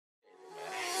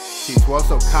T12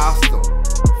 subcostal,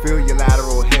 feel your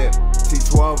lateral hip.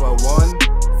 T12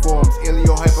 forms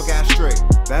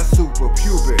iliohypogastric, that's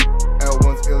suprapubic.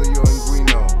 L1's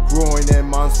ilioinguinal, groin and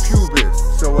mons pubis.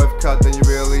 So if cut, then you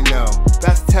really know.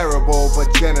 That's terrible,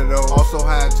 but genital. Also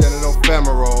have genital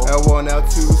femoral. L1,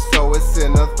 L2, so it's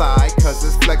in the thigh, cause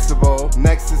it's flexible.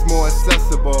 Next is more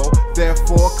accessible,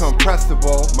 therefore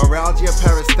compressible. Neuralgia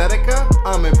paresthetica?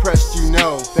 I'm impressed you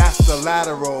know. That's the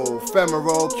lateral,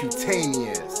 femoral,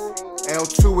 cutaneous.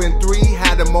 L2 and 3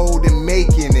 had a mold in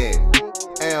making it.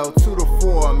 L2 to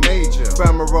 4 major,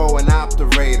 femoral and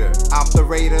obturator.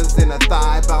 Obturators in a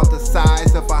thigh about the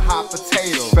size of a hot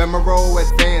potato. Femoral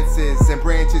advances and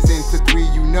branches into 3,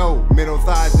 you know. Middle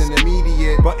thigh's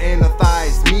intermediate, but inner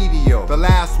thigh's medial. The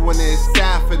last one is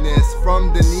saphenous,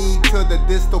 from the knee to the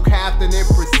distal calf, then it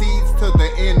proceeds to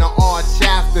the inner arch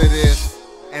after this.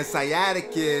 And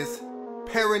sciatic is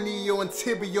perineal and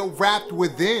tibial wrapped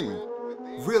within.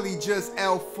 Really just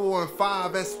L4 and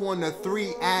 5, S1 to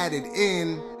 3 added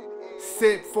in.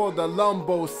 Sit for the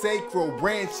lumbosacral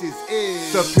branches is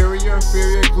superior,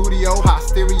 inferior, gluteo,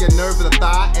 posterior nerve of the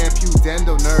thigh, and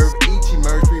pudendal nerve. Each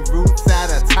emerge 3 roots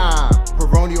at a time.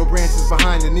 Peroneal branches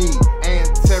behind the knee,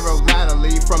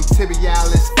 anterolaterally from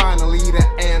tibialis finally to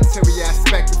anterior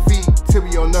aspect of feet.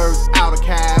 Tibial nerves, outer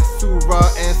calf, sura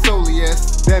and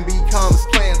soleus, then becomes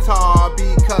plantar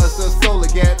because the solar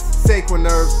gets sacral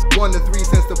nerves 1 to 3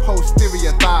 since the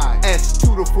posterior thigh.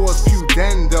 S2 to 4 is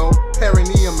pudendal,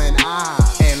 perineum and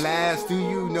eye. And last, do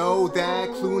you know that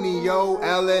cluneo,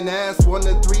 LNS 1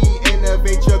 to 3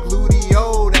 innervate your glute